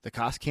The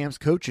Cost Camps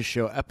Coaches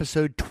Show,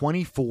 episode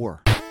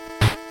 24.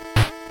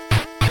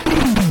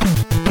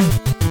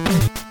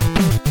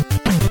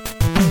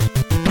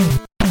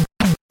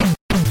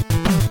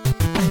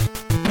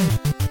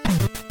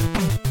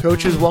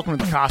 Coaches, welcome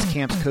to the Cost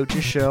Camps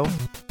Coaches Show.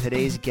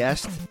 Today's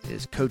guest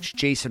is Coach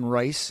Jason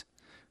Rice.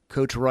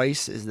 Coach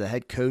Rice is the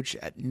head coach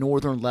at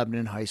Northern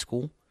Lebanon High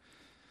School.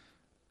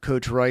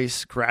 Coach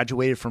Rice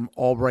graduated from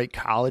Albright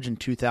College in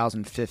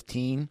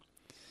 2015.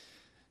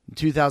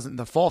 In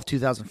the fall of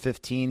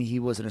 2015, he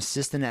was an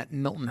assistant at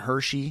Milton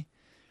Hershey.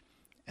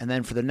 And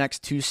then for the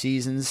next 2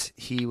 seasons,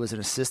 he was an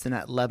assistant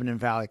at Lebanon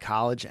Valley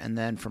College. And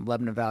then from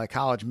Lebanon Valley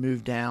College,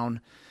 moved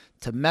down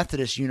to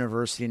Methodist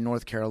University in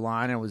North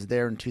Carolina, was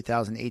there in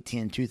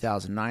 2018 and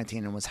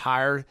 2019, and was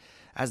hired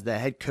as the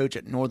head coach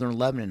at Northern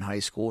Lebanon High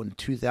School in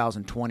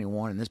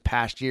 2021. And this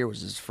past year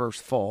was his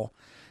first fall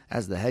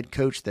as the head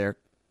coach there.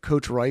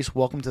 Coach Rice,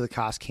 welcome to the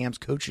Cost Camps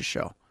Coaches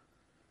Show.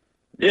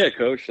 Yeah,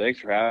 Coach, thanks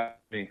for having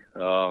me.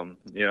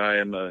 I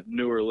am a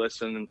newer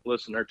listener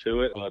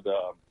to it, but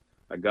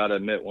I got to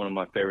admit one of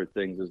my favorite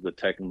things is the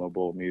Tecmo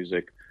Bowl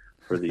music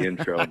for the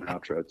intro and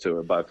outro to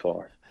it by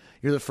far.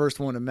 You're the first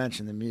one to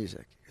mention the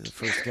music. You're the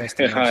first guest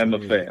to mention I am the a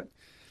music.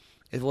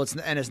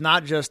 fan. And it's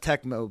not just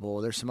Tecmo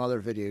Bowl. There's some other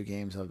video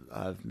games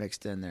I've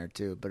mixed in there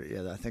too. But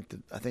yeah, I think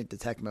the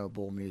Tecmo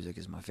Bowl music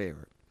is my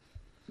favorite.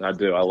 I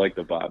do. I like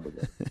the vibe of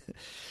it.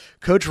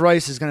 Coach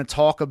Rice is going to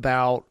talk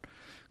about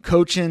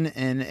coaching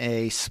in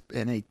a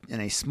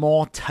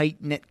small,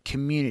 tight-knit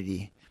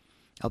community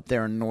up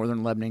there in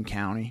northern Lebanon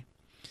County,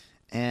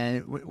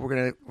 and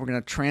we're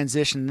gonna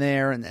transition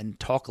there and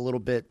talk a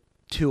little bit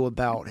too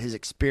about his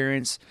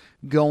experience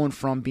going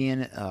from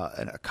being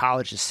a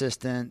college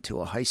assistant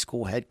to a high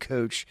school head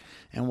coach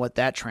and what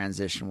that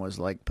transition was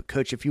like. But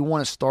Coach, if you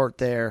want to start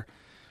there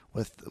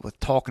with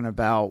talking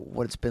about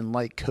what it's been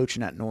like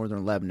coaching at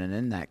Northern Lebanon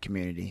in that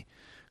community,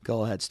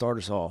 go ahead, start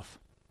us off.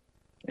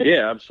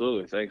 Yeah,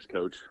 absolutely. Thanks,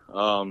 Coach.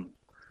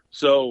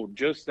 So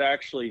just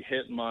actually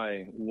hit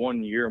my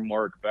 1-year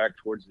mark back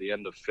towards the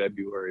end of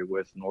February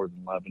with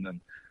Northern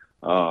Lebanon.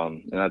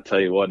 And I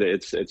tell you what,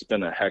 it's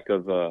been a heck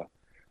of a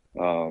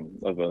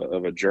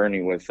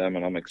journey with them,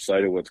 and I'm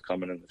excited what's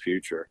coming in the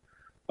future.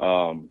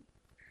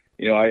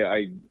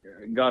 I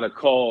got a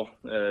call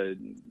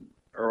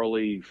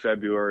early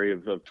February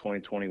of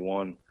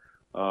 2021.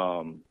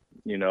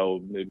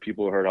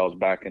 People heard I was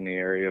back in the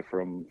area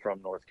from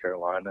North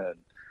Carolina, and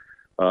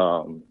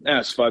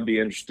asked if I'd be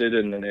interested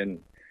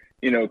in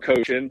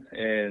coaching,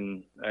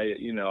 and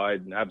I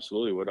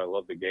absolutely would. I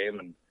love the game,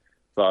 and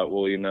thought,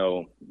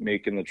 well,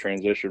 making the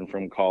transition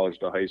from college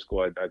to high school,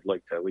 I'd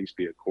like to at least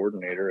be a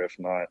coordinator, if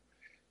not,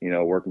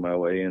 working my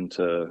way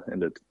into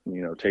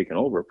taking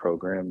over a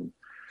program.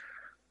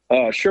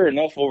 Sure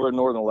enough, over in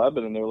Northern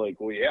Lebanon, they're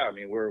like, well, yeah, I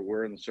mean,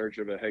 we're in search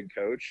of a head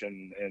coach,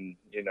 and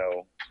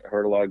I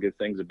heard a lot of good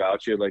things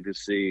about you. I'd like to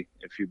see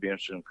if you'd be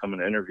interested in coming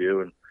to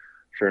interview, and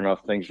sure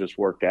enough, things just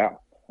worked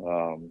out.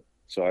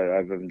 So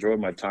I've enjoyed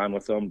my time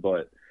with them,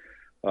 but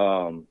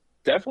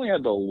definitely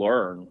had to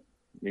learn,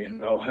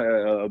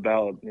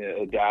 about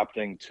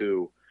adapting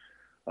to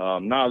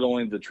not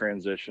only the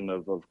transition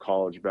of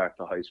college back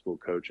to high school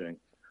coaching,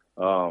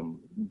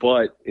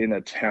 but in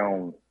a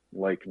town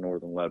like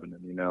Northern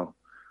Lebanon.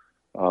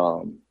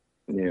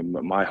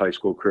 My high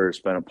school career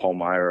spent at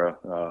Palmyra,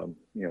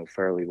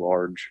 fairly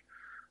large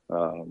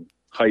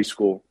high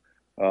school,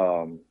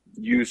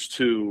 used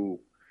to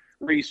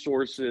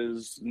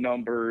resources,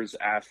 numbers,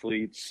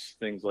 athletes,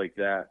 things like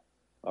that.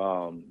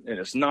 And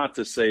it's not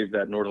to say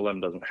that Northern Lebanon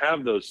doesn't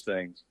have those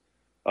things,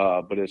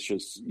 but it's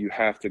just you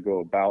have to go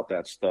about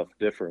that stuff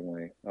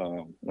differently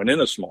when in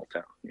a small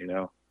town,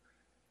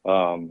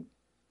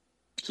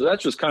 So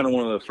that's just kind of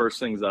one of the first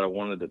things that I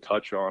wanted to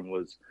touch on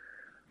was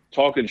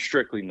talking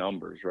strictly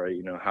numbers, right?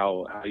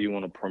 How you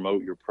want to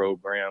promote your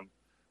program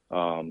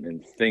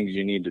and things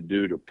you need to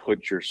do to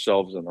put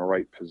yourselves in the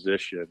right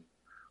position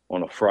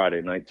on a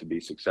Friday night to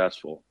be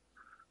successful.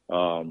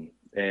 And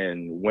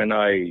when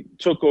I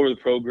took over the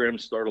program,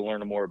 started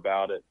learning more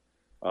about it,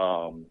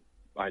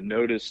 I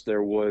noticed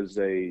there was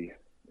a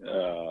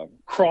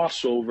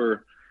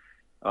crossover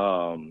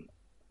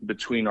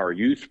between our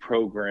youth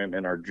program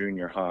and our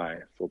junior high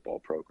football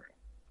program.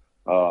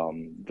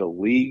 The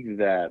league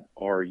that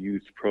our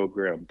youth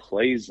program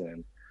plays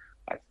in,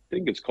 I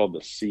think it's called the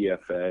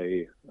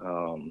CFA.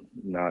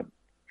 Not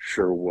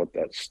sure what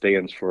that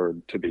stands for,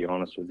 to be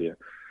honest with you.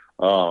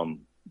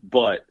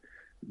 But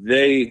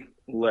they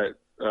let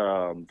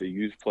the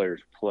youth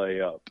players play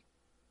up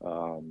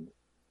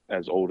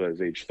as old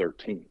as age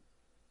 13.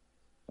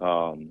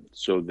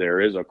 So there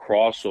is a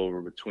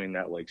crossover between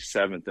that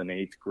 7th and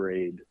 8th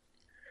grade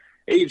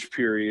age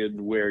period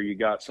where you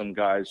got some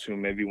guys who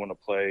maybe want to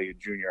play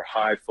junior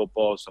high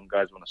football, some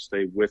guys want to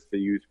stay with the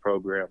youth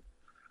program.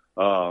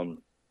 And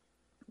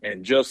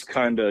just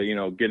kind of,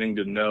 getting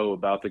to know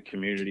about the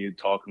community,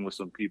 talking with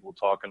some people,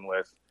 talking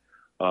with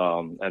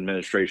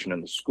administration in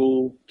the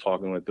school,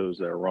 talking with those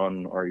that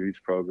run our youth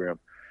program,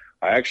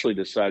 I actually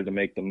decided to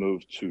make the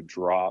move to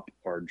drop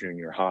our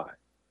junior high.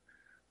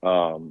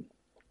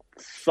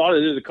 thought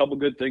it did a couple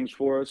good things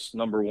for us.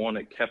 Number one,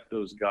 it kept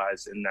those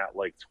guys in that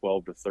like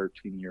 12 to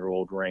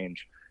 13-year-old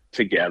range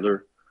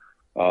together.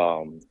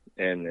 And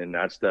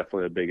that's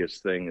definitely the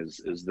biggest thing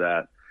is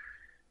that,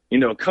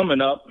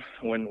 coming up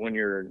when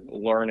you're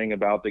learning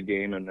about the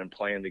game and then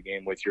playing the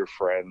game with your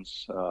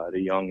friends at a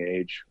young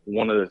age,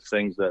 one of the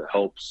things that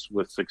helps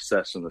with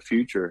success in the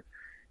future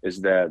is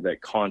that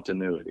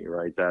continuity,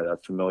 right? That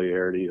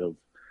familiarity of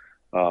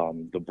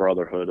the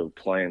brotherhood of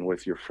playing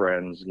with your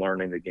friends,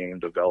 learning the game,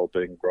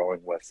 developing,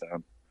 growing with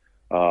them.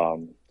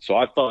 So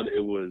I thought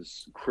it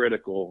was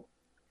critical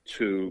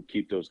to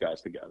keep those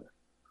guys together.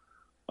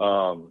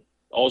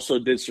 Also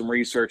did some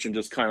research and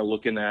just kind of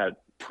looking at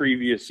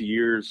previous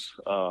years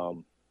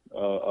of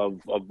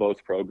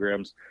both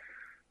programs.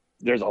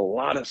 There's a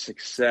lot of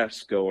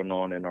success going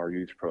on in our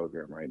youth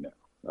program right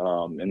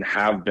now, and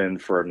have been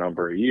for a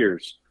number of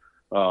years.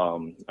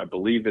 I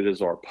believe it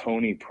is our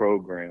pony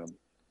program,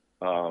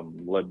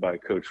 led by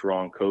Coach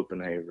Ron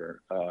Copenhaver,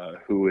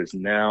 who is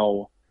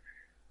now,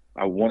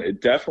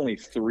 definitely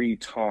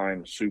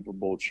 3-time Super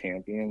Bowl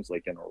champions,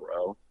 like in a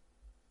row.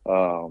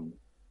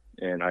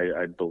 And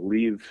I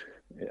believe,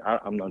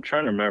 I'm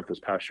trying to remember if this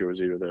past year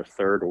was either their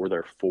third or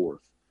their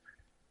fourth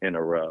in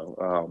a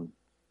row.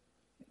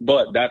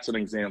 But that's an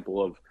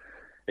example of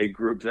a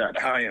group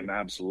that I am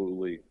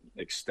absolutely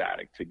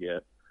ecstatic to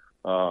get.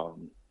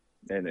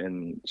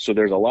 And so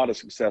there's a lot of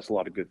success, a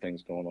lot of good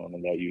things going on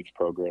in that youth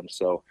program.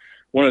 So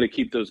wanted to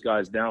keep those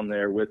guys down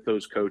there with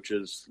those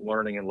coaches,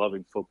 learning and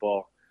loving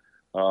football,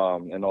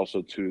 and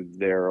also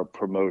they're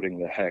promoting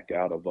the heck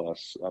out of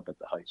us up at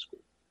the high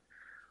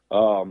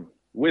school.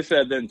 With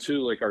that then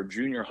too, like our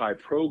junior high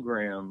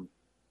program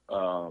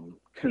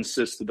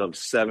consisted of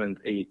 7th,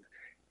 8th,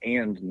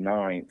 and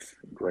 9th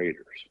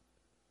graders.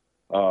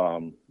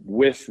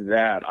 With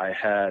that, I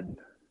had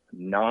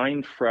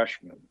 9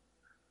 freshmen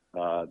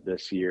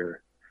this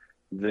year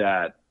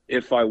that,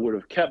 if I would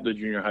have kept the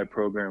junior high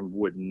program,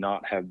 would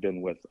not have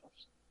been with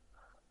us.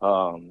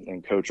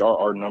 And Coach,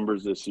 our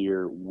numbers this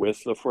year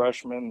with the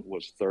freshmen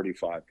was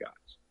 35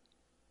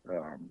 guys.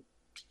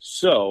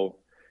 So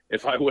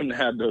if I wouldn't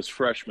have had those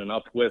freshmen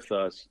up with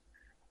us,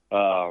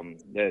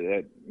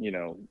 that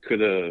could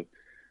have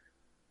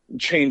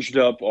changed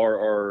up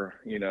our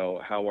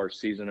how our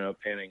season ended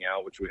up panning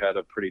out, which we had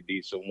a pretty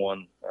decent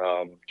one,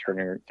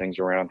 turning things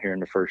around here in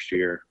the first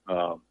year.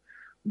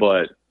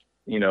 But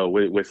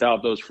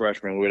without those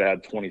freshmen, we would have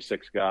had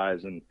 26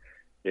 guys, and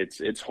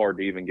it's hard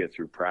to even get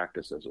through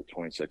practices with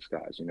 26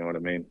 guys. You know what I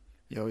mean?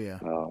 Oh yeah.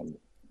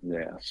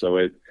 Yeah.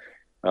 So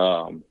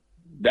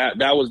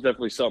that was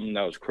definitely something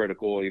that was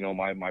critical.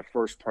 My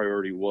first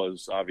priority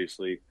was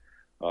obviously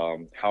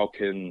how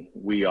can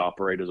we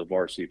operate as a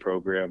varsity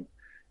program,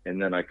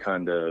 and then I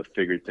kind of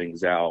figured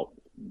things out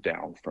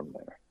down from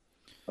there.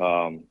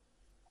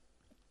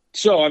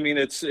 So I mean,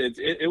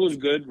 it was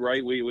good,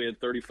 right? We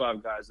had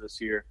 35 guys this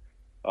year.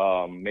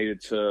 Made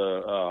it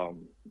to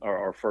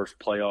our first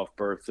playoff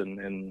berth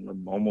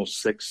in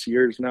almost 6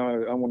 years now,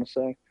 I want to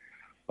say.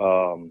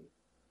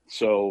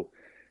 So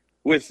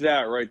with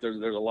that, right, there's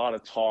a lot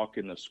of talk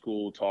in the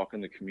school, talk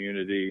in the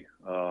community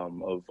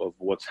of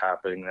what's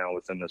happening now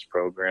within this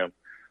program.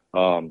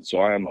 So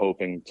I am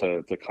hoping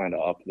to kind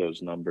of up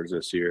those numbers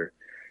this year.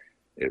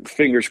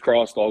 Fingers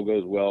crossed, all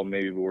goes well.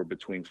 Maybe we're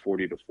between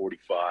 40 to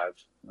 45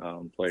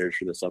 players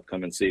for this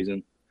upcoming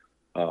season.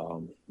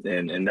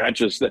 And that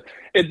just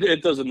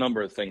it does a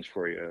number of things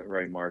for you,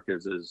 right, Mark?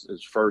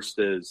 First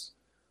is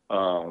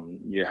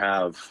you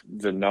have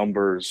the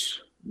numbers,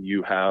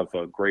 you have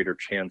a greater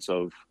chance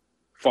of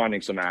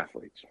finding some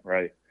athletes,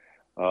 right?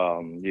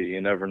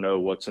 You never know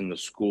what's in the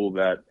school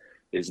that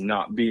is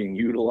not being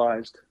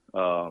utilized,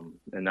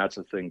 and that's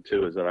the thing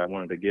too, is that I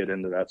wanted to get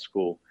into that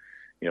school,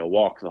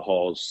 walk the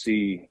halls,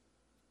 see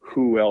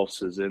who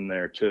else is in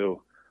there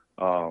too,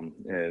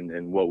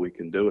 and what we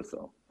can do with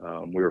them.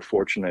 We were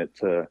fortunate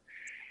to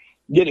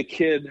get a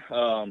kid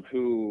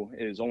who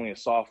is only a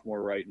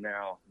sophomore right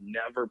now,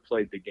 never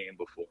played the game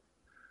before.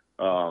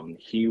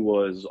 He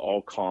was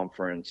all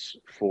conference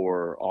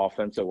for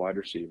offensive wide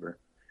receiver,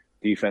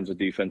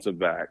 defensive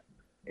back,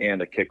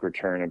 and a kick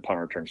return and punt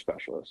return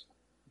specialist.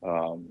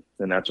 And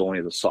that's only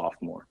as a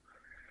sophomore.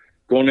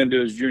 Going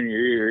into his junior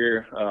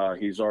year,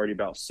 he's already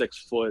about 6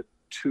 foot,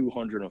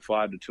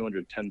 205 to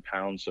 210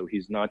 pounds. So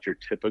he's not your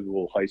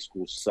typical high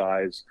school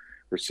size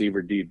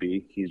receiver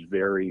DB. He's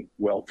very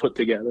well put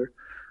together.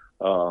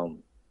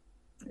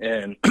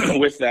 And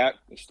with that,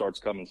 it starts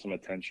coming some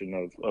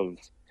attention of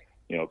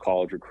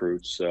college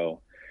recruits.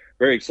 So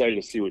very excited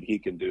to see what he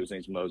can do. His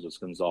name's Moses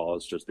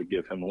Gonzalez, just to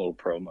give him a little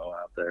promo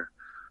out there.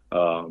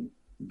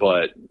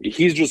 But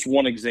he's just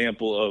one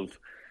example of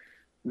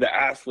the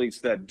athletes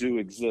that do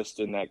exist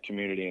in that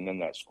community and in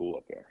that school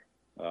up there.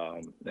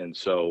 And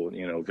so,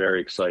 very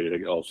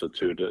excited also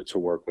to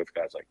work with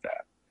guys like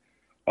that.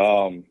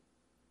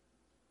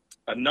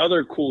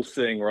 Another cool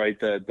thing, right,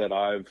 that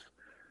I've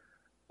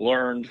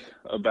learned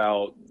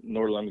about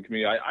Northern Lebanon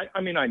community,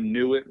 I mean, I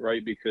knew it,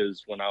 right,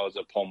 because when I was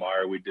at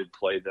Palmyra, we did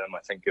play them.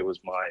 I think it was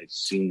my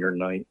senior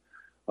night.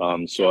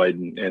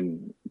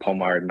 And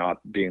Palmyra not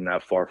being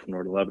that far from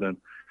Northern Lebanon,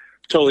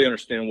 totally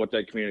understand what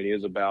that community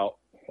is about.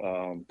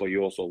 But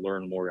you also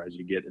learn more as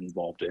you get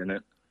involved in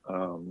it.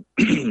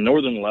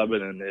 Northern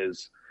Lebanon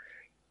is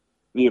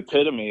the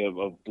epitome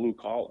of blue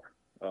collar.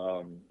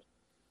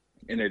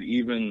 And it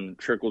even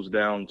trickles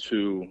down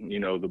to,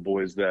 the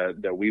boys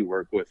that we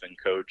work with and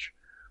coach.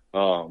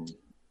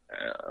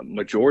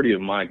 Majority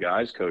of my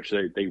guys, coach,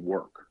 they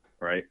work,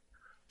 right?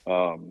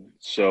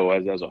 So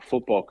as a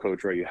football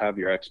coach, right, you have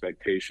your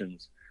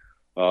expectations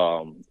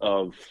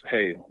of,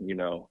 hey,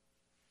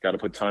 got to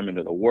put time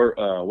into the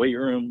weight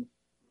room,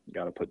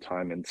 got to put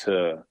time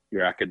into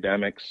your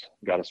academics,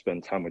 got to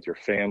spend time with your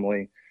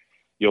family.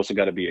 You also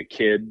got to be a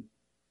kid.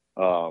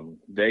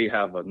 They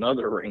have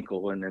another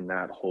wrinkle in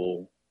that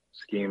whole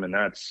scheme, and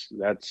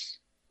that's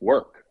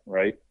work,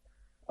 right?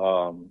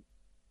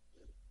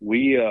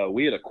 We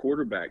had a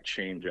quarterback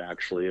change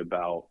actually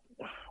about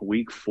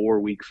week 4,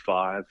 week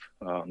 5.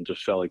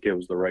 Just felt like it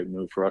was the right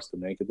move for us to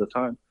make at the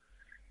time.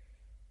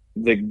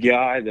 The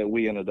guy that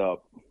we ended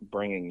up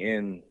bringing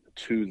in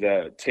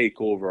to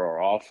take over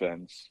our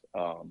offense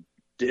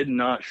did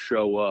not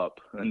show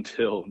up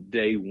until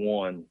day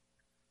 1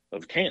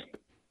 of camp.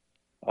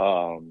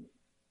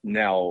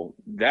 Now,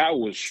 that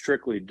was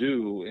strictly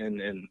due,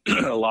 and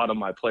a lot of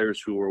my players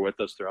who were with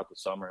us throughout the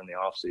summer and the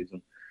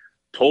offseason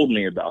told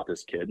me about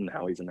this kid and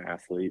how he's an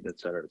athlete, et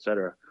cetera, et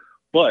cetera.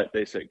 But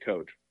they said,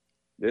 Coach,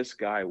 this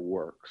guy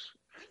works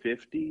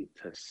 50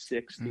 to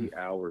 60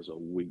 hours a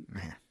week.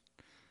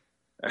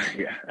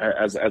 Yeah,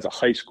 as a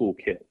high school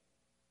kid.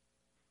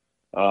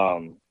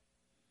 And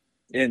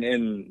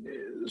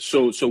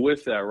so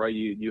with that, right,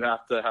 you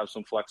have to have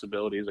some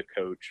flexibility as a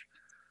coach,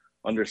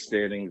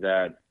 understanding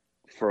that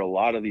for a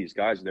lot of these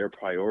guys, their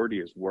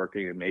priority is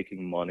working and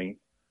making money.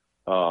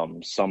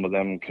 Some of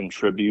them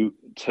contribute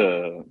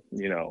to,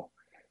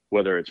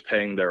 whether it's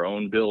paying their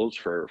own bills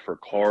for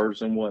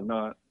cars and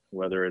whatnot,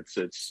 whether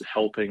it's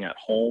helping at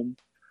home,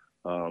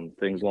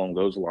 things along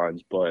those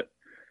lines. But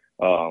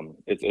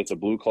it's a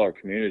blue collar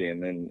community.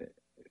 And then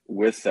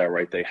with that,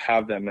 right, they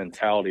have that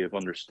mentality of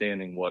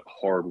understanding what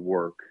hard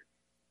work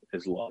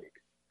is like.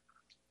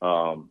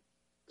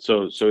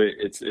 So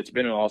it's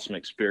been an awesome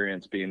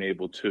experience being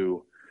able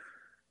to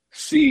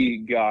see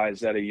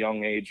guys at a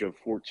young age of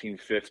 14,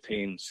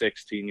 15,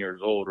 16 years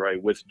old, right,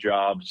 with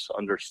jobs,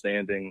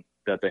 understanding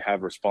that they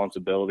have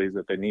responsibilities,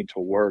 that they need to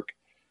work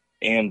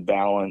and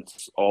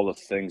balance all the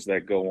things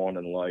that go on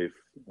in life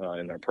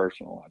in their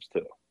personal lives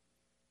too.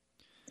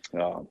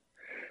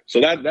 So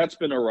that's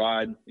been a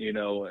ride,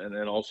 and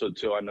then also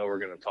too, I know we're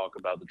going to talk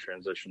about the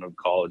transition of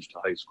college to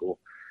high school.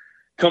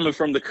 Coming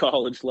from the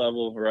college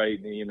level, right,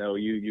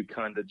 you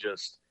kind of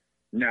just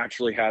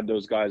naturally had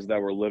those guys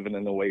that were living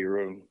in the weight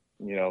room,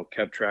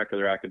 kept track of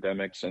their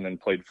academics and then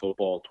played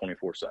football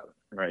 24/7,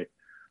 right?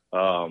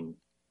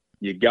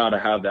 You got to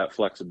have that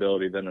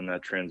flexibility then in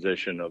that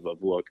transition of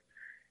look,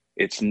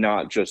 it's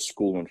not just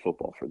school and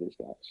football for these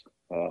guys.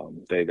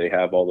 They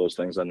have all those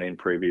things I named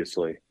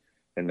previously,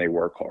 and they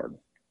work hard.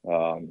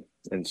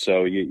 And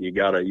so you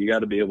gotta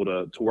be able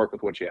to work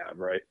with what you have,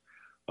 right?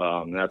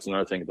 And that's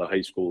another thing at the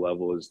high school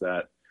level is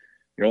that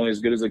you're only as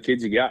good as the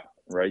kids you got,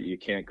 right? You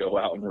can't go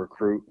out and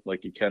recruit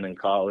like you can in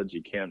college.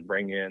 You can't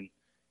bring in,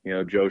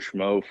 Joe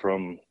Schmo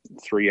from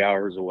 3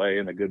 hours away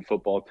in a good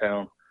football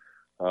town.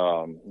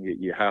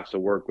 You have to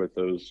work with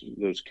those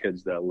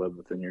kids that live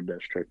within your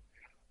district.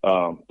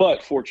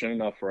 But fortunate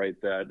enough, right,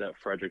 that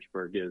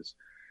Fredericksburg is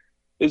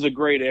a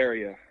great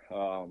area.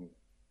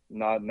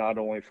 Not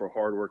only for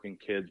hardworking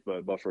kids,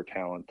 but for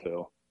talent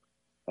too.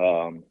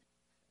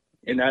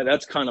 And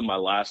that's kind of my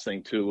last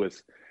thing too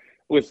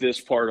with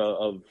this part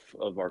of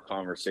our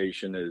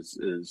conversation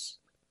is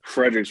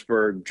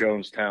Fredericksburg,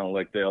 Jonestown,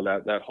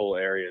 Lakedale, that whole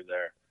area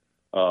there.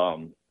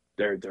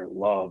 Their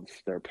love,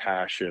 their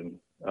passion,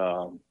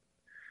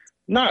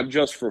 not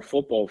just for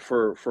football,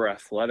 for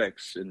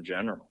athletics in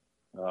general.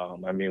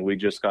 We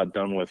just got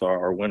done with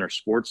our winter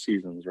sports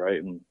seasons,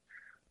 right? And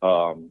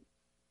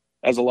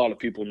as a lot of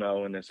people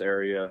know in this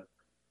area,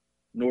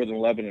 Northern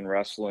Lebanon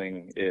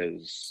wrestling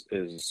is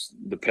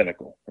the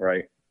pinnacle,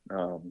 right?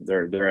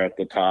 They're at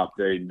the top.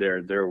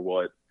 They're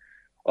what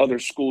other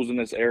schools in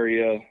this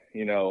area,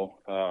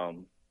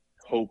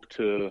 hope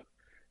to,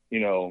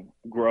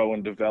 grow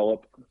and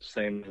develop,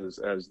 same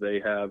as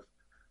they have.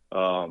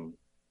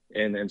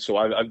 And so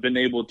I've been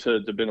able to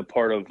been a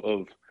part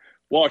of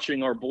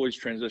watching our boys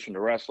transition to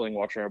wrestling,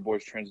 watching our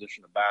boys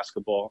transition to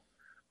basketball,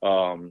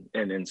 and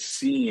then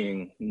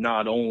seeing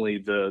not only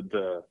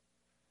the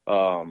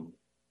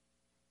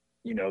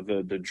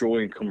joy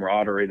and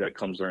camaraderie that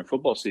comes during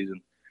football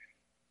season,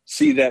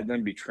 see that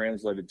then be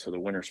translated to the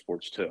winter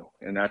sports too.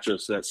 And that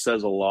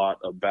says a lot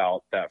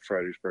about that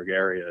Fredericksburg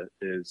area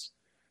is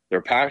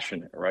they're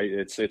passionate, right?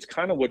 It's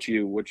kind of what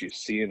you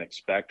see and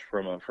expect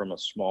from a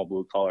small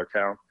blue collar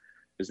town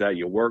is that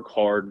you work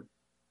hard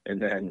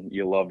and then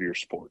you love your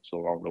sports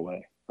along the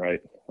way,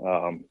 right?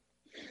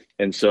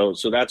 And so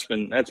that's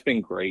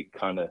been great,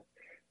 kind of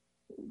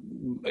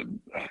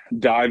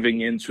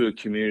diving into a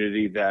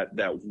community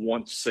that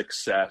wants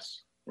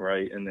success,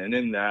 right? And then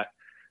in that,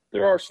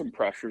 there are some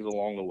pressures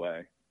along the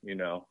way. You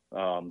know,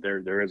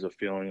 there is a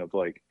feeling of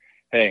like,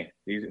 hey,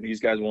 these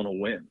guys want to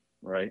win,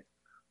 right?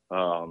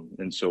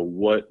 And so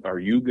what are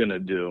you going to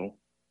do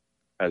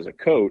as a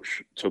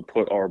coach to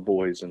put our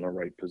boys in the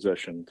right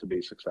position to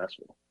be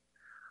successful?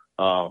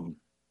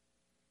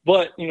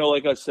 But, you know,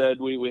 like I said,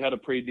 we had a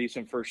pretty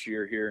decent first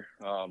year here.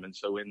 And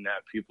so in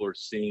that, people are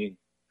seeing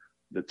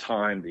the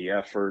time, the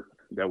effort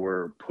that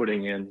we're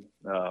putting in,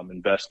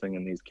 investing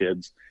in these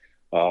kids,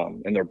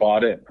 and they're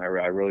bought in. I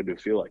really do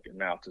feel like it.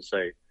 Now, to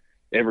say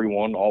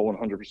everyone, all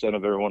 100%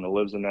 of everyone that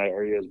lives in that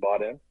area is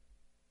bought in,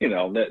 you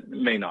know, that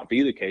may not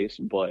be the case,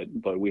 but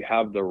we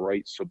have the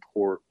right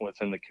support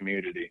within the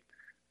community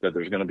that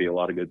there's going to be a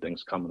lot of good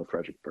things coming to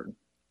Fredericksburg.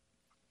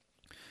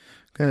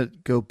 I'm going to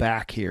go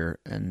back here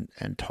and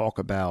talk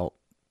about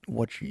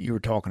what you were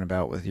talking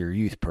about with your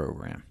youth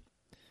program.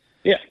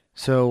 Yeah.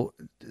 So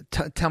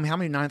tell me, how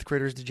many ninth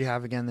graders did you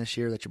have again this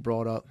year that you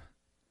brought up?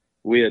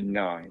 We had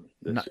 9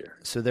 this year.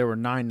 So there were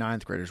 9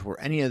 ninth graders. Were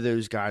any of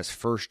those guys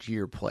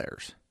first-year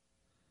players?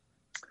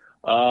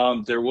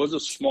 There was a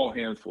small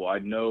handful. I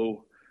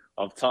know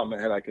off the top of my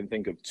head, I can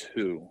think of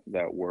 2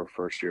 that were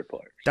first-year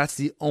players. That's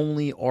the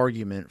only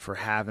argument for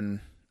having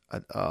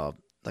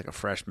like a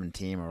freshman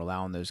team or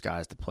allowing those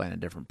guys to play in a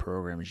different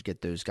program is you get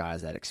those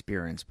guys that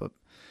experience. But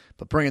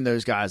bringing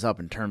those guys up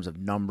in terms of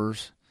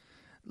numbers,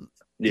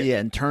 yeah,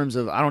 in terms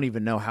of, I don't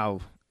even know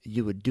how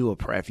you would do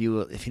if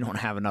you don't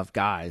have enough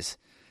guys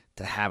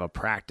to have a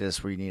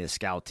practice where you need a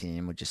scout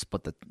team, would just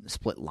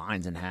split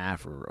lines in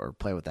half or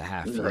play with a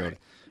half field, right.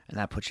 And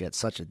that puts you at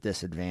such a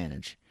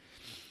disadvantage.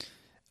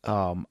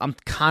 I'm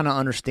kind of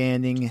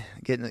understanding,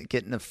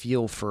 getting a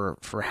feel for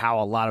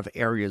how a lot of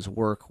areas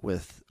work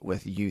with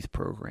youth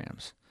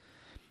programs.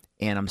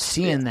 And I'm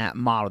seeing that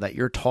model that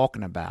you're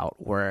talking about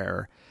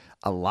where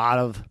a lot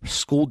of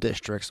school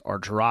districts are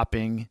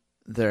dropping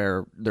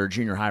their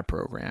junior high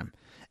program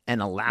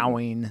and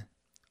allowing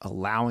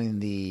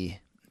the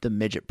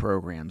midget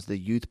programs, the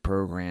youth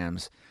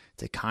programs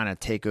to kind of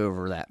take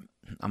over that.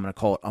 I'm going to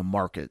call it a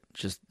market,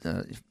 just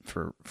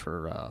for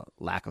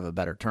lack of a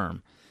better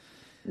term.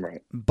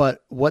 Right.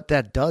 But what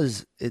that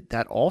does,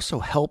 that also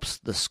helps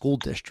the school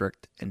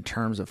district in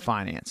terms of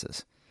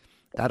finances.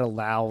 That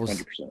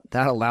allows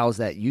 100%.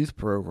 That youth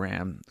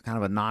program, kind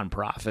of a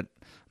nonprofit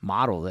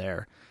model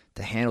there,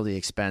 to handle the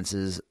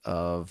expenses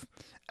of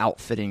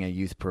outfitting a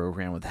youth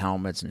program with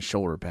helmets and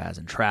shoulder pads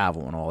and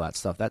travel and all that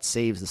stuff. That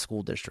saves the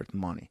school district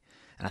money.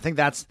 And I think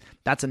that's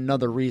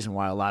another reason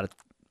why a lot of,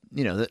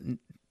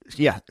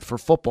 for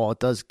football,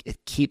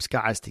 it keeps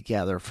guys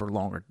together for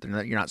longer.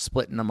 You're not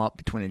splitting them up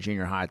between a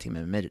junior high team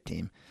and a midget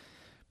team,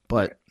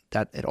 but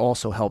that it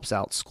also helps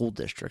out school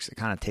districts. It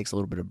kind of takes a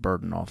little bit of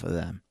burden off of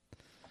them.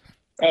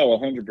 Oh,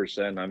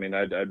 100%. I mean,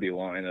 I'd be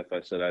lying if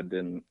I said I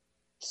didn't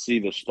see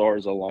the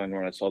stars align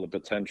when I saw the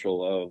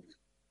potential of,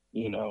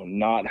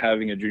 not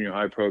having a junior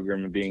high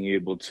program and being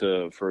able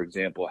to, for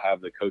example,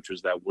 have the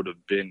coaches that would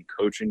have been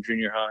coaching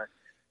junior high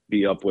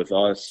be up with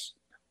us.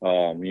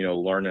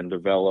 Learn and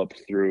develop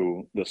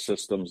through the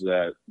systems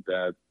that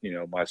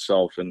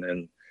myself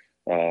and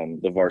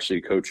the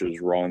varsity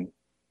coaches run.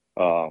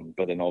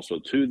 But then also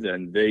too,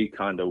 then they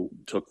kind of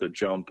took the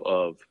jump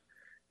of,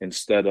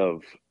 instead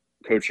of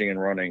coaching and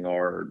running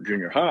our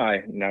junior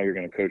high, now you're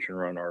going to coach and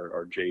run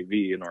our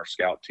JV and our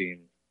scout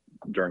team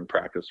during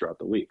practice throughout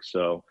the week.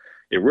 So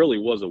it really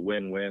was a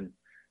win-win,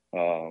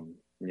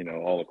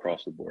 all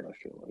across the board, I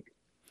feel like.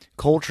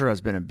 Culture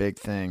has been a big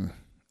thing.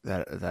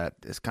 That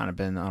has kind of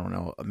been, I don't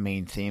know, a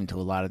main theme to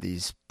a lot of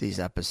these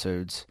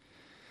episodes.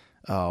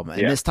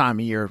 This time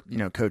of year,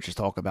 coaches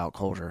talk about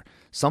culture.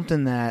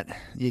 Something that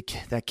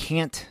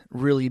can't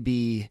really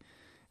be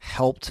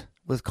helped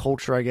with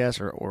culture, I guess,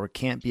 or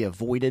can't be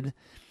avoided,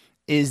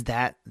 is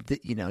that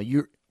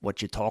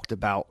what you talked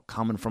about,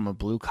 coming from a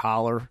blue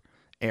collar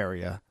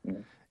area.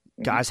 Mm-hmm.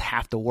 Guys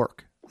have to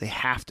work. They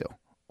have to,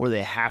 or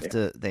they have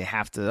to. I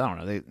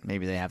don't know.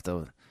 Maybe they have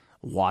to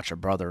watch a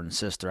brother and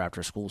sister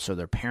after school so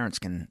their parents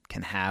can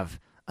have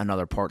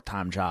another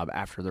part-time job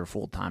after their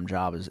full-time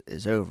job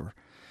is over.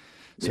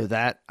 So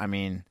that, I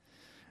mean,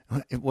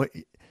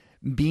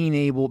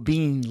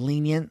 being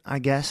lenient, I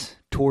guess,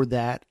 toward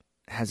that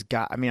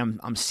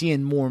I'm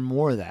seeing more and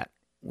more of that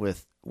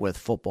with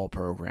football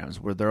programs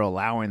where they're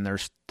allowing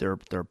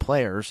their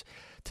players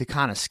to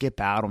kind of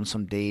skip out on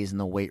some days in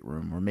the weight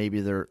room, or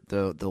maybe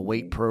the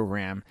weight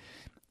program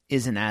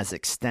isn't as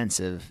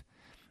extensive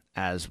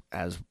as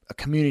a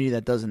community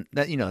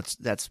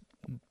that's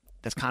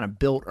kind of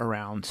built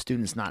around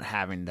students not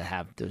having to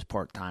have those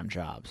part-time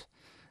jobs.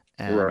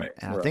 And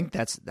I think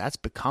that's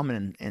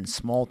becoming in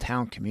small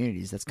town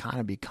communities, that's kind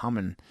of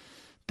becoming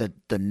the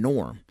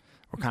norm.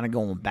 We're kind of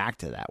going back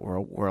to that.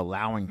 We're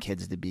allowing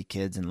kids to be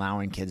kids and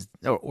allowing kids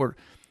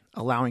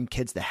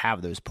to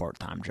have those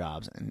part-time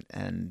jobs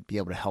and be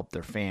able to help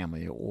their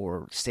family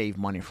or save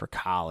money for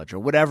college or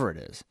whatever it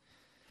is.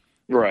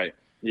 Right.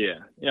 Yeah.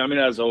 I mean,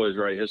 as always,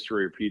 right,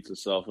 history repeats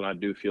itself, and I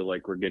do feel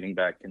like we're getting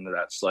back into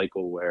that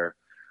cycle where,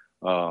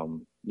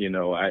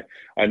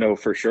 I know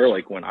for sure,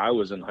 like when I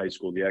was in high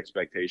school, the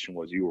expectation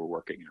was you were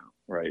working out,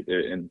 right?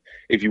 And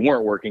if you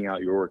weren't working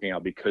out, you were working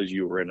out because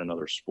you were in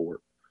another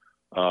sport.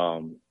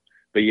 Um,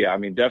 but yeah, I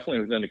mean,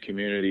 definitely within a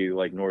community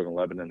like Northern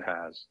Lebanon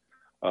has,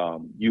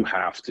 you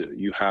have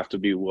to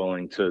be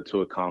willing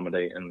to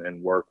accommodate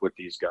and work with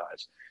these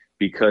guys,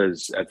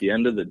 because at the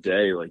end of the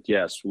day, like,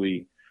 yes,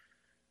 we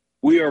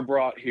are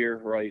brought here,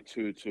 right,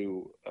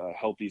 to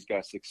help these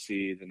guys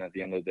succeed, and at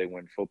the end of the day,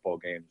 win football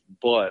games.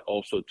 But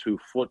also, too,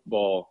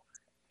 football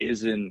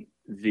isn't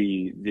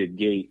the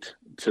gate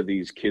to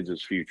these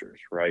kids'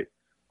 futures, right?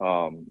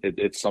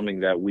 It's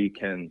something that we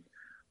can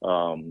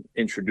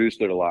introduce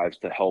to their lives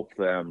to help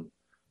them,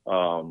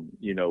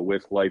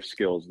 with life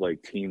skills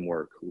like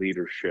teamwork,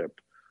 leadership,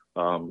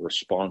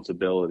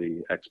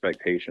 responsibility,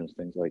 expectations,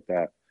 things like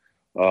that.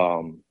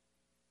 Um,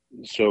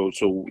 so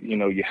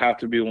you have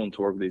to be willing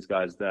to work with these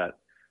guys that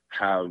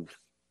have,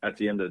 at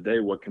the end of the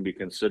day, what can be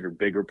considered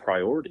bigger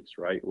priorities,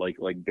 right? Like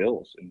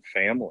bills and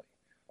family,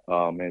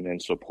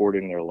 and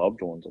supporting their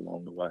loved ones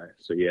along the way.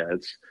 So yeah,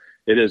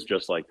 it is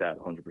just like that,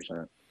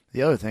 100%.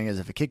 The other thing is,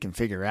 if a kid can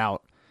figure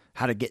out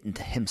how to get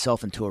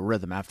himself into a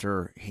rhythm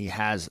after he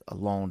has a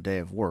long day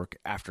of work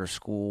after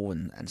school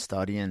and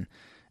studying,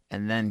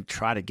 and then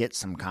try to get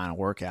some kind of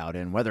workout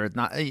in, whether it's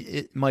not,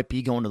 it might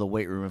be going to the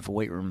weight room if a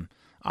weight room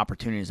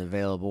opportunity is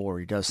available, or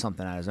he does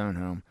something at his own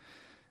home.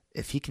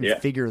 If he can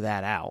figure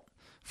that out,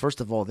 first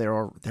of all, there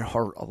are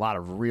a lot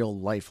of real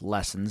life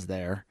lessons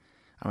there.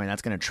 I mean,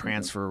 that's going to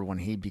transfer when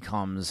he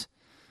becomes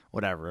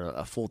whatever,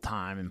 a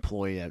full-time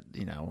employee at,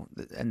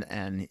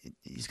 and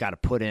he's got to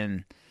put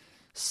in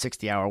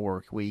 60-hour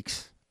work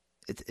weeks.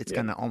 It's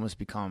going to almost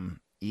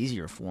become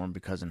easier for him,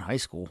 because in high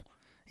school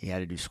he had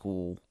to do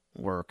school,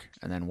 work,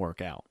 and then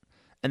work out.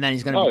 And then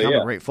he's going to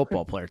become a great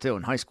football player too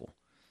in high school.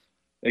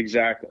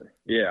 Exactly.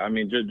 Yeah. I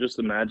mean, just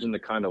imagine the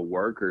kind of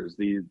workers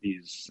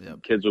these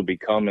kids will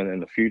become in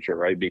the future,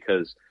 right?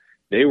 Because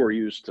they were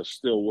used to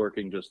still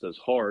working just as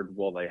hard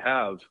while they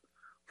have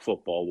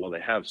football, while they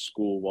have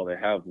school, while they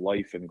have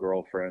life and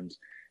girlfriends,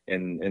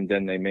 and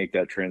then they make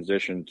that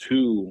transition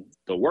to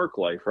the work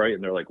life, right?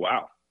 And they're like,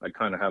 wow, I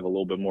kind of have a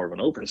little bit more of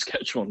an open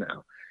schedule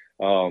now.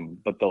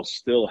 But they'll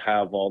still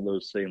have all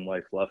those same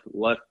life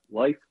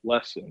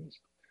lessons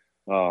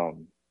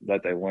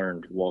that they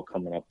learned while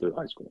coming up through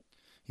high school.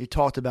 You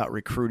talked about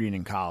recruiting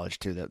in college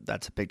too.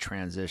 That's a big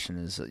transition.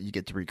 Is you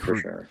get to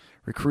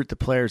recruit the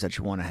players that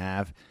you want to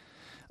have.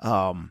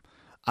 I'm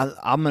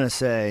going to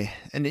say,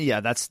 and yeah,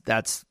 that's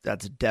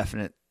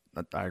definite.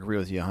 I agree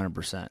with you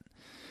 100%.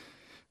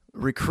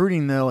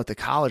 Recruiting though at the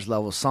college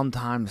level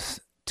sometimes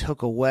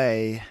took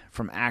away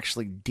from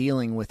actually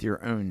dealing with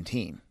your own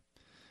team.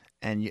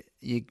 And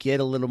you get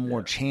a little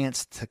more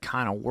chance to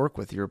kind of work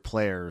with your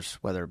players,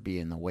 whether it be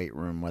in the weight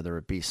room, whether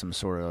it be some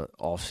sort of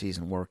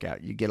off-season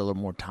workout. You get a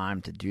little more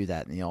time to do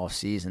that in the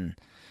off-season,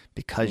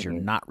 because you're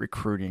not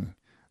recruiting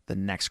the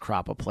next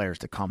crop of players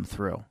to come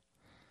through.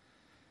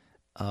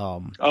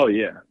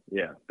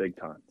 Big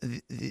time.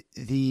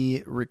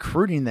 The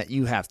recruiting that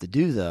you have to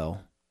do, though,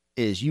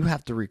 is you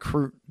have to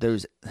recruit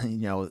those,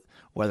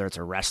 whether it's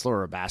a wrestler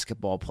or a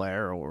basketball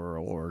player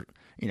or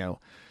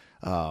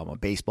a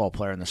baseball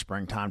player in the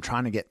springtime,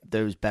 trying to get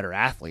those better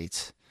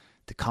athletes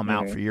to come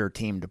out for your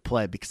team to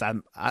play. Because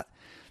I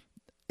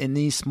in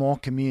these small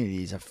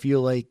communities, I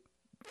feel like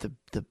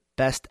the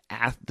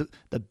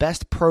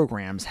best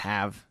programs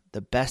have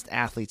the best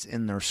athletes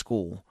in their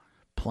school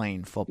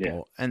playing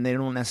football, and they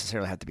don't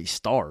necessarily have to be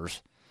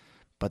stars,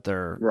 but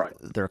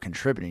they're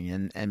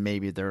contributing, and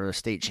maybe they're a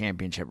state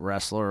championship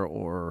wrestler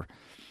or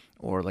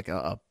like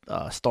a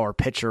star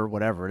pitcher,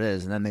 whatever it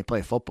is, and then they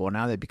play football.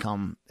 Now they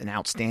become an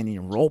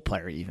outstanding role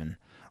player even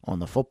on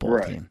the football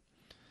team.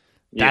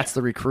 That's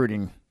the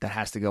recruiting that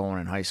has to go on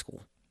in high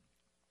school.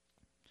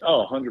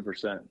 Oh,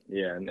 100%.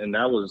 Yeah, and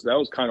that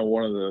was kind of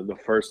one of the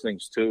first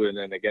things too. And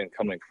then again,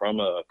 coming from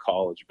a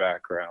college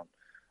background,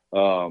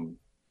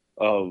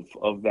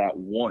 of that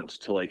want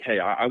to, like, hey,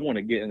 I want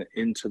to get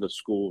into the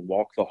school,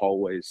 walk the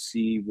hallways,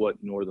 see what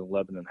Northern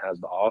Lebanon has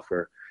to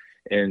offer,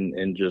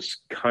 and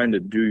just kind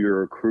of do your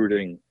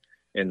recruiting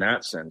in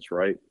that sense,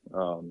 right?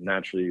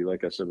 Naturally,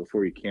 like I said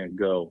before, you can't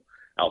go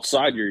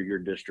outside your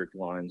district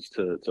lines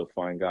to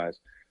find guys,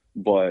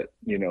 but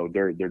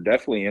they're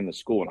definitely in the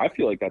school, and I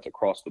feel like that's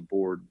across the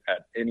board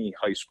at any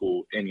high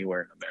school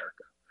anywhere in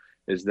America,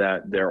 is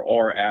that there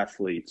are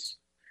athletes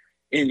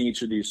in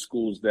each of these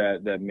schools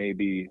that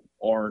maybe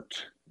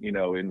aren't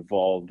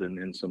involved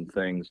in some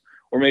things,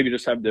 or maybe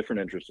just have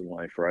different interests in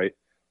life, right?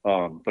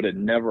 But it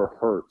never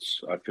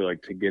hurts, I feel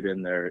like, to get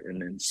in there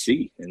and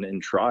see and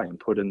then try and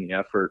put in the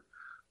effort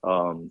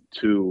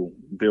to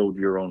build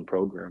your own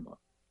program up.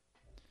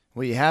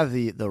 Well, you have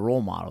the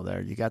role model there.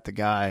 You got the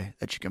guy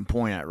that you can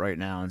point at right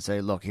now and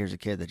say, look, here's a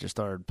kid that just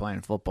started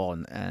playing football,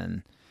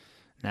 and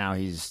now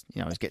he's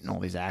getting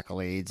all these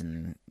accolades,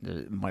 and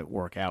it might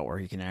work out where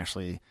he can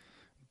actually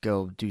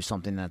go do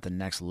something at the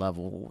next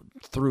level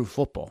through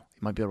football. He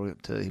might be able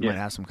to, might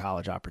have some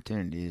college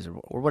opportunities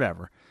or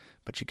whatever.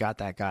 But you got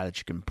that guy that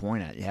you can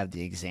point at. You have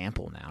the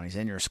example now. He's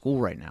in your school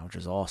right now, which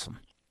is awesome.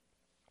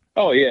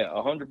 Oh yeah,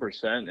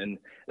 100%. And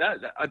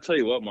I tell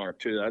you what, Mark,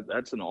 too,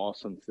 that's an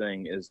awesome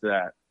thing is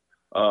that,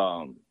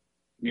 um,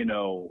 you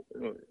know,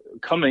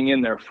 coming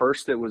in there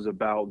first, it was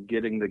about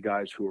getting the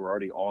guys who were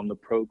already on the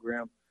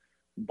program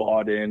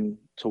bought in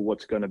to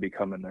what's going to be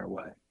coming their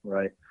way,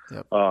 right?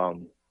 Yep.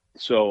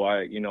 So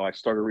I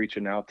started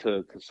reaching out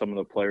to some of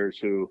the players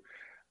who,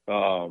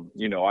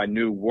 I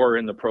knew were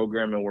in the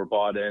program and were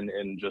bought in,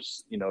 and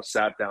just,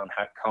 sat down,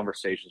 had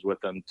conversations with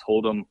them,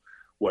 told them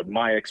what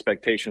my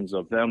expectations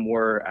of them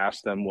were,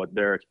 asked them what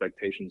their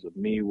expectations of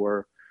me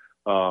were,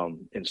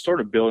 and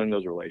started building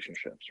those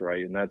relationships,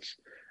 right? And that's,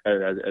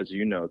 as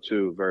you know,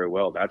 too, very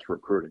well, that's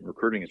recruiting.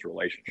 Recruiting is Yep.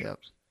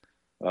 relationships.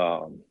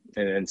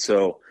 And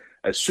so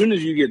as soon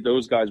as you get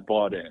those guys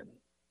bought in,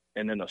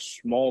 and in a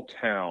small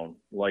town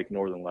like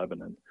Northern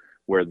Lebanon,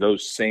 where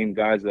those same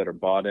guys that are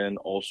bought in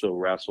also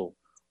wrestle,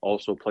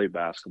 also play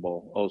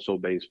basketball, also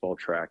baseball,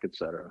 track,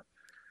 etc.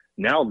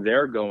 Now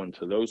they're going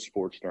to those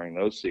sports during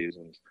those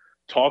seasons,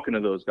 talking to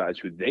those guys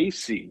who they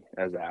see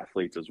as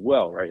athletes as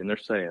well, right? And they're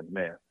saying,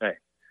 man, hey,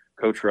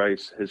 Coach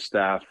Rice, his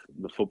staff,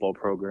 the football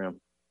program,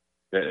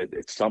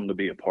 it's something to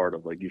be a part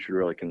of. Like, you should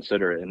really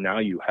consider it. And now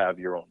you have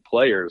your own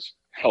players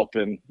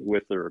helping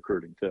with the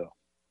recruiting too.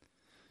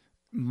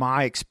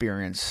 My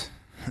experience,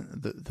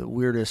 the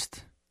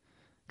weirdest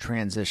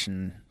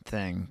transition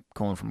thing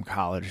going from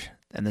college,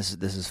 and this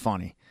is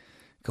funny,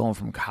 going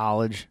from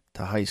college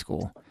to high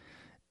school,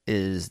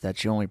 is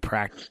that you only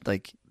practice,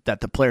 like, that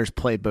the players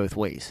play both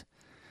ways.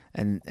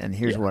 And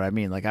here's what I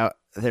mean. Like,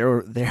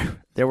 there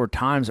were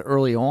times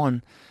early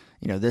on,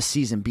 this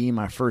season being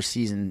my first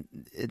season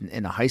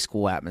in a high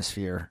school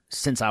atmosphere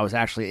since I was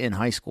actually in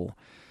high school,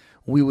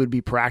 we would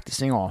be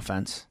practicing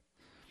offense.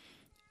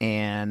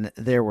 And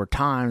there were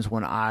times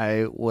when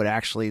I would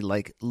actually,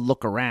 like,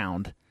 look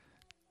around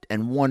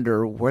and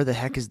wonder, where the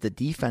heck is the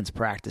defense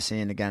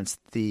practicing against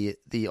the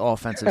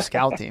offensive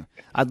scout team?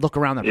 I'd look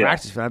around the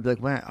practice field, I'd be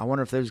like, man, I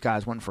wonder if those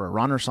guys went for a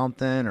run or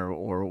something,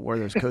 or where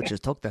those coaches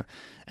took them.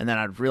 And then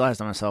I'd realize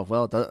to myself,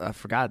 well, I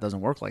forgot it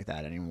doesn't work like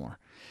that anymore.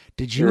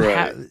 Did you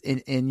have,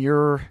 in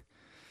your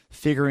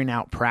figuring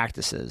out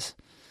practices,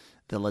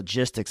 the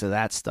logistics of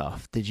that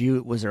stuff,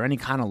 was there any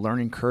kind of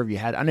learning curve you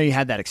had? I know you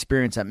had that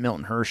experience at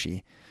Milton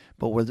Hershey,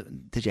 but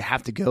did you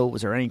have to go?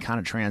 Was there any kind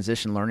of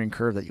transition learning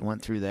curve that you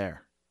went through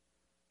there?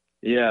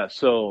 Yeah.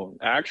 So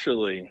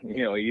actually,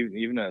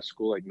 even at a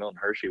school like Milton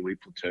Hershey, we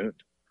platooned.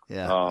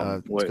 Yeah,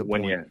 that's a good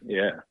When point.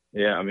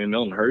 yeah. I mean,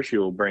 Milton Hershey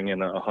will bring in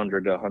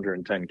 100 to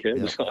 110 Yep.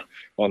 kids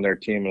on their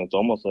team, and it's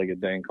almost like a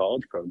dang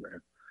college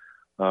program.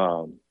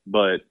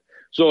 But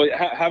so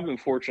I have been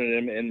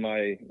fortunate in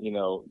my,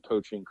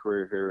 coaching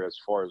career here as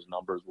far as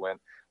numbers went.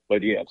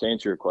 But yeah, to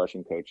answer your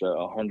question, Coach,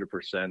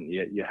 100%,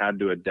 you had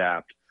to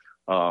adapt.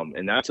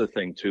 And that's a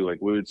thing too. Like,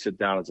 we would sit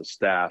down as a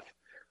staff,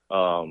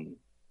 um,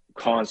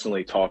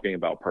 constantly talking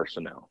about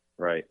personnel,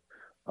 right?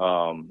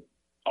 Um,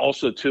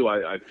 Also too,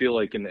 I feel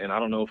like, and I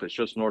don't know if it's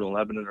just Northern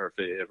Lebanon, or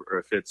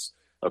if it's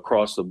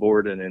across the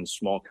board and in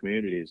small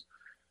communities,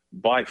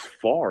 by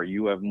far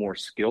you have more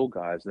skill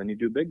guys than you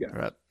do big guys.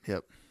 Right.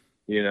 Yep.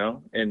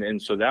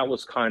 And so that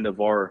was kind of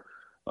our,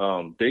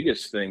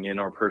 biggest thing in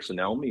our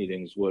personnel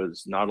meetings,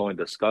 was not only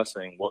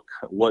discussing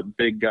what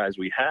big guys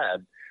we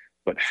had,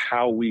 but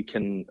how we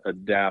can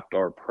adapt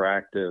our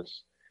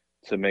practice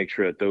to make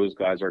sure that those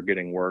guys are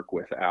getting work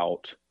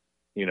without,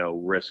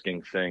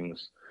 risking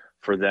things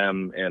for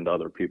them and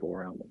other people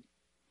around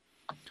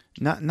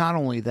them. Not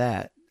only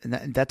that,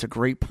 and that's a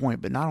great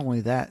point, but not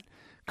only that,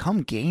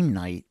 come game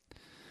night,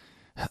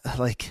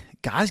 like,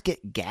 guys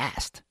get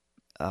gassed.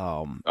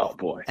 Oh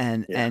boy.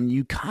 And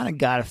you kind of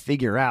got to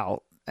figure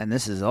out, and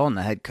this is on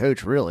the head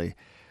coach really,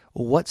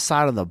 what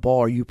side of the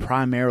ball are you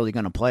primarily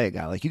going to play a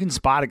guy? Like, you can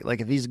spot it,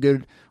 like, if he's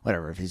good,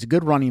 whatever, if he's a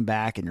good running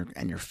back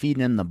and you're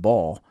feeding him the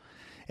ball,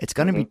 it's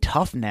going to be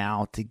tough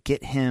now to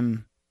get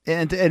him,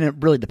 and it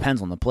really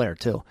depends on the player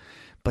too,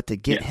 but to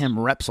get him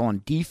reps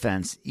on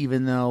defense,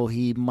 even though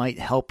he might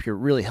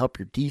really help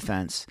your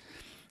defense,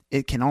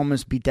 it can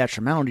almost be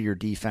detrimental to your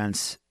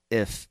defense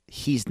if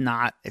he's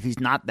not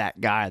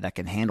that guy that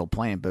can handle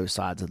playing both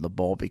sides of the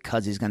ball,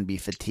 because he's going to be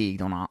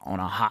fatigued on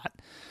a hot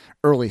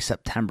early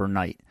September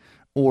night,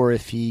 or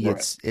if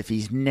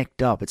he's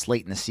nicked up, it's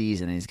late in the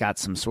season and he's got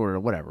some sort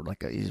of whatever,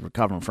 like he's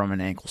recovering from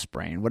an ankle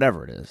sprain,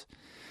 whatever it is.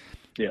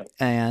 Yeah.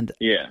 And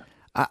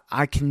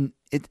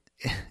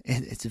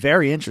it's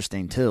very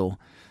interesting too,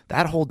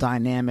 that whole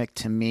dynamic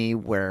to me,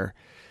 where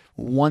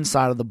one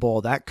side of the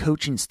ball, that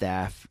coaching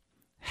staff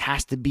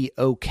has to be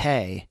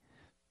okay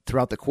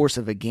throughout the course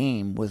of a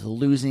game with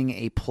losing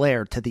a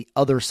player to the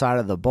other side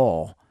of the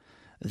ball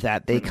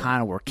that they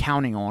kind of were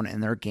counting on in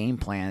their game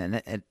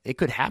plan. And it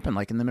could happen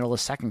like in the middle of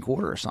the second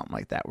quarter or something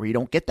like that, where you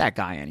don't get that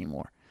guy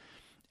anymore.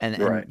 And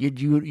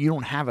you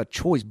don't have a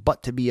choice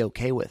but to be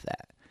okay with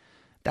that.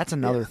 That's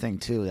another thing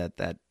too,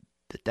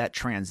 that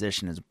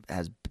transition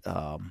has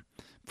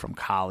from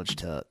college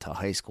to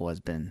high school has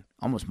been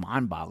almost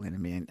mind-boggling to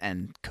me.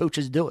 And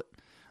coaches do it.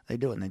 They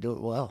do it, and they do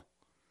it well.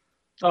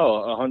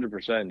 Oh,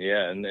 100%.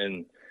 Yeah.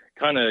 And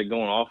kind of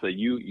going off of,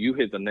 you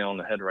hit the nail on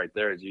the head right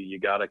there, is you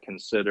got to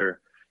consider,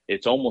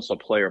 it's almost a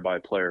player by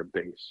player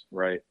base,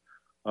 right?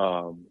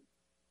 Um,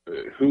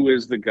 who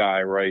is the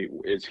guy, right?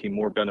 Is he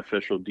more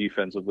beneficial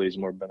defensively? Is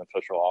he more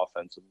beneficial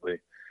offensively?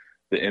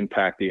 The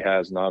impact he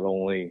has not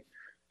only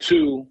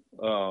to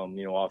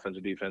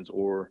offensive defense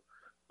or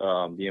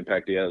the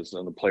impact he has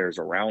on the players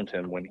around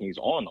him when he's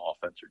on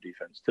offense or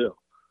defense too.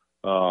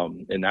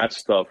 And that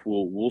stuff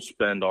we'll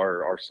spend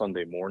our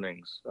Sunday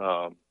mornings.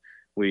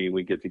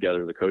 We get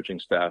together, the coaching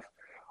staff,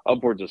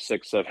 upwards of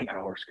 6-7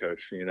 hours,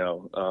 coach,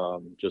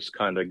 just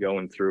kind of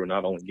going through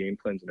not only game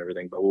plans and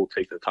everything, but we'll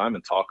take the time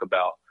and talk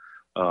about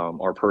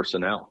our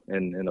personnel.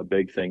 And a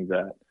big thing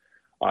that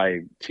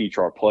I teach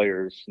our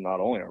players, not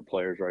only our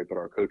players, right, but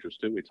our coaches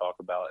too, we talk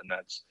about, and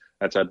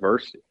that's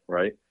adversity,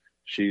 right?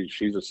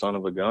 She's a son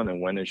of a gun,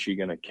 and when is she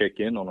going to kick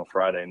in on a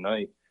Friday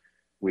night?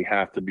 We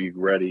have to be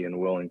ready and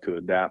willing to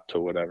adapt to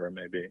whatever it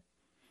may be.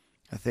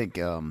 I think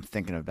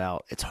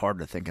it's hard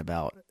to think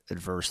about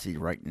adversity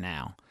right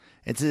now.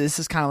 This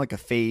is kind of like a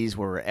phase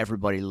where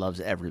everybody loves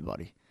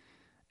everybody,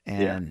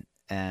 and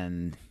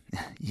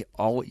you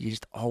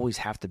just always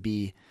have to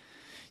be.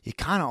 You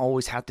kind of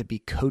always have to be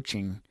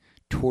coaching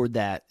toward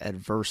that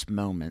adverse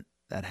moment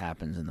that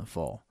happens in the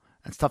fall.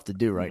 It's tough to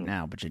do right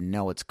now, but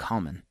it's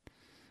coming.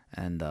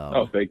 And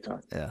big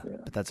time. Yeah,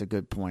 but that's a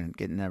good point.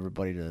 Getting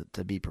everybody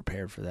to be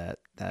prepared for that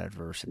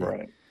adversity.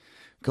 Right.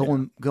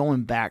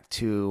 Going back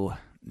to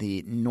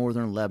the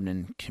Northern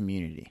Lebanon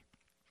community,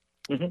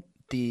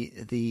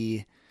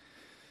 the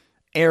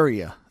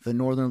area,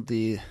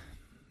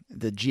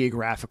 the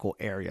geographical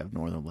area of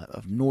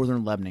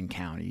Northern Lebanon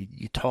County.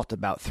 You talked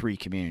about 3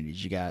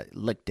 communities. You got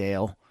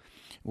Lickdale,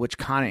 which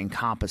kind of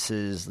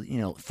encompasses,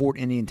 Fort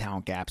Indian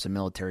Town Gap's a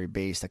military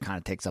base that kind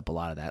of takes up a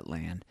lot of that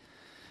land.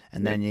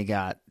 And then you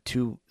got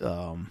two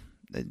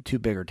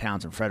bigger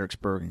towns in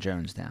Fredericksburg and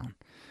Jonestown.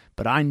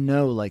 But I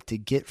know, like, to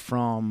get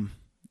from,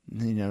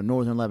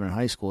 Northern Lebanon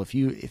High School, if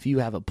you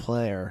have a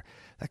player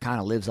that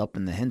kind of lives up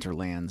in the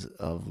hinterlands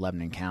of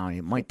Lebanon County,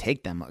 it might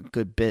take them a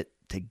good bit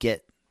to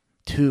get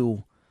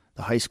to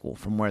the high school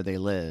from where they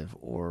live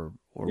or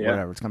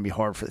whatever. It's going to be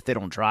hard if they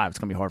don't drive. It's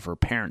going to be hard for a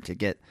parent to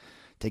get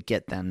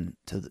them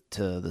to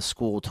the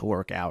school to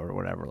work out or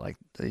whatever. Like,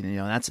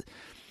 that's.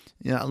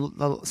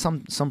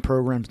 Some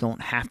programs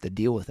don't have to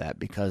deal with that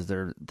because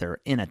they're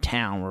in a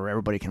town where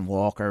everybody can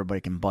walk,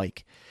 everybody can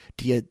bike.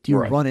 Do you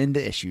run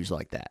into issues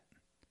like that?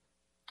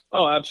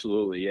 Oh,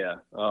 absolutely, yeah.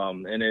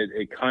 And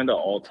it kind of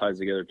all ties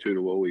together too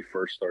to what we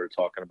first started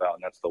talking about,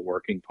 and that's the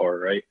working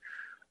part, right?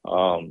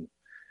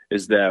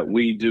 Is that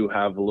we do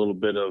have a little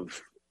bit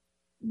of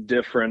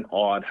different,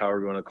 odd, how we're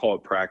going to call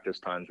it, practice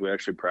times. We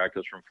actually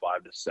practice from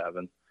 5 to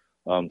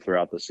 7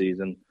 throughout the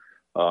season.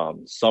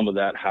 Some of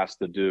that has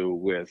to do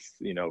with,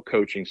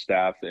 coaching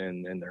staff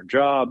and their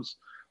jobs,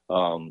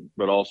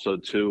 but also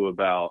too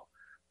about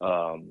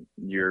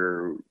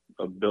your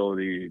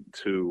ability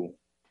to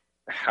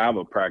have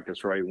a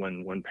practice, right?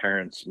 When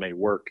parents may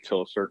work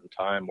till a certain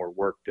time or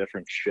work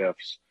different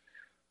shifts.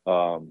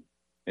 And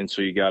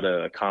so you got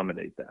to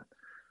accommodate that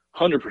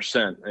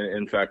 100%.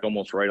 In fact,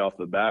 almost right off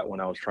the bat, when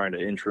I was trying to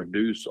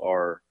introduce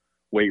our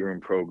weight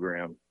room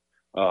program,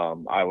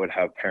 I would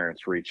have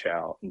parents reach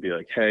out and be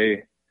like,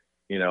 hey,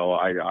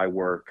 I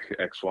work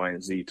X, Y,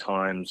 and Z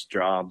times,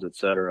 jobs,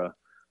 etc.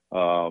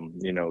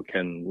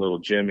 Can little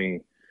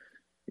Jimmy,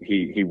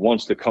 he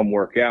wants to come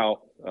work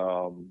out,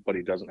 but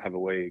he doesn't have a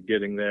way of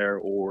getting there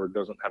or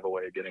doesn't have a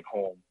way of getting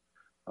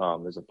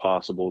home. Is it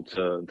possible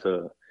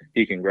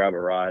he can grab a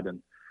ride?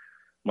 And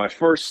my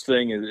first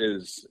thing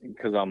is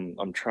because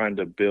I'm trying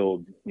to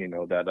build,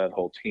 that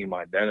whole team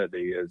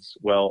identity is,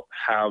 well,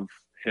 have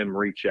him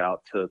reach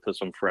out to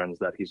some friends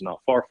that he's not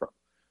far from,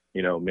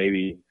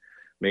 maybe,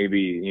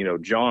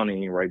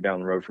 Johnny right down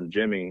the road from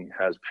Jimmy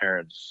has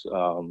parents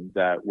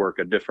that work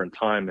a different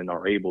time and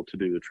are able to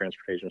do the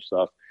transportation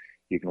stuff.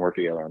 You can work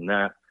together on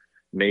that.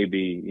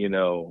 Maybe,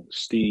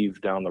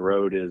 Steve down the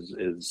road is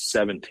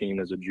 17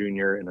 as a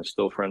junior and is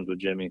still friends with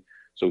Jimmy.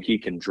 So he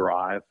can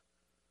drive,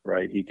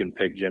 right? He can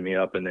pick Jimmy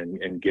up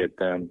and get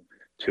them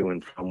to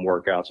and from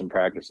workouts and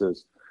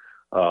practices.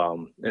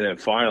 And then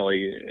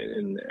finally,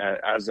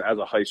 as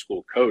a high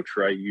school coach,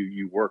 right,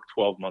 you work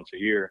 12 months a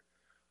year.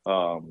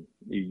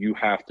 You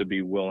have to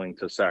be willing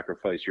to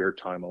sacrifice your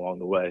time along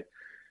the way.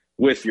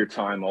 With your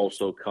time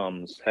also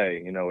comes,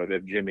 hey,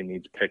 if Jimmy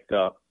needs picked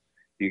up,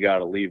 you got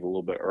to leave a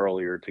little bit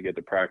earlier to get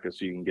to practice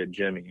so you can get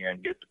Jimmy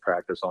and get to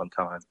practice on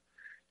time.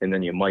 And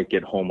then you might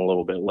get home a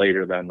little bit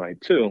later that night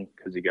too,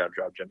 because you got to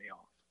drop Jimmy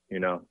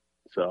off,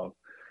 So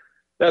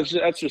that's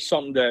just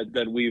something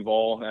that we've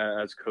all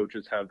as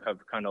coaches have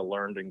kind of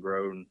learned and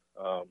grown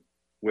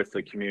with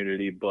the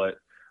community. But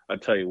I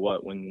tell you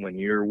what, when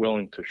you're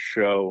willing to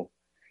show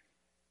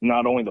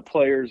not only the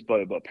players,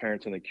 but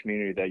parents in the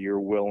community that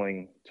you're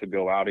willing to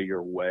go out of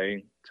your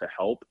way to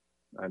help,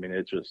 I mean,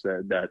 it's just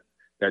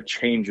that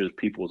changes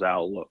people's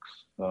outlooks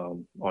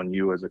on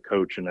you as a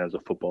coach and as a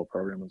football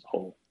program as a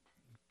whole.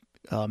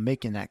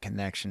 Making that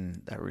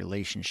connection, that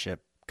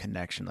relationship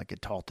connection, like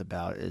it talked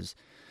about,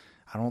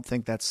 I don't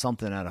think that's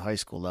something at a high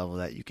school level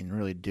that you can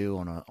really do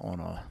on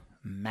a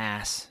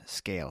mass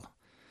scale.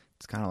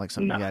 It's kind of like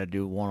something No. you got to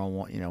do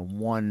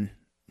one-on-one.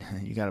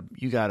 You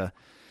got to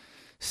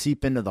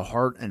seep into the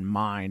heart and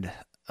mind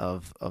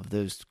of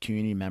those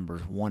community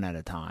members one at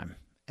a time.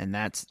 And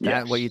that's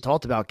what you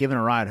talked about, giving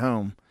a ride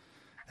home.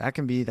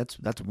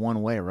 That's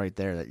one way right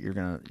there that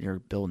you're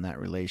building that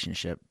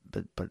relationship.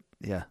 But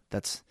yeah,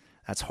 that's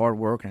hard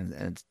work, and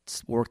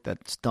it's work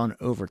that's done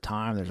over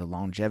time. There's a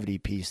longevity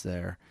piece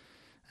there,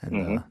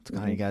 and it's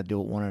kind of you got to do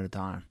it one at a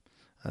time.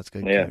 That's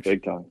good. Yeah, Coach.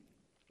 big time.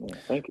 Yeah,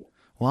 thank you.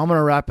 Well, I'm going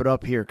to wrap it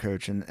up here,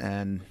 Coach,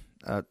 and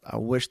I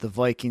wish the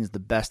Vikings the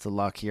best of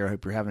luck here. I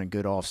hope you're having a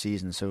good off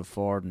season so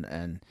far,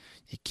 and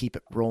you keep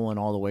it rolling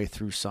all the way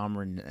through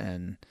summer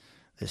and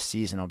this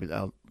season.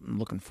 I'm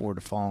looking forward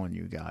to following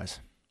you guys.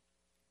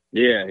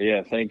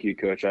 Yeah. Thank you,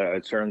 Coach. I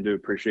certainly do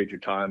appreciate your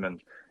time, and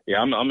yeah,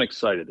 I'm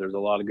excited. There's a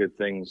lot of good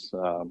things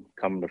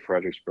coming to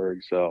Fredericksburg,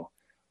 so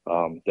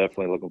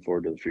definitely looking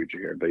forward to the future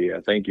here. But yeah,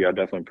 thank you. I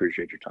definitely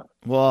appreciate your time.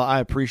 Well, I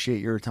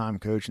appreciate your time,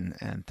 Coach,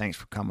 and thanks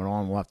for coming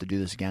on. We'll have to do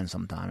this again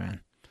sometime,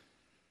 man.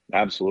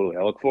 Absolutely.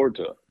 I look forward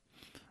to it.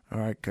 All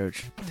right,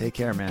 Coach. Take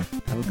care, man.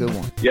 Have a good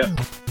one.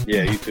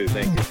 Yeah, you too.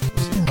 Thank you.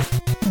 We'll see you.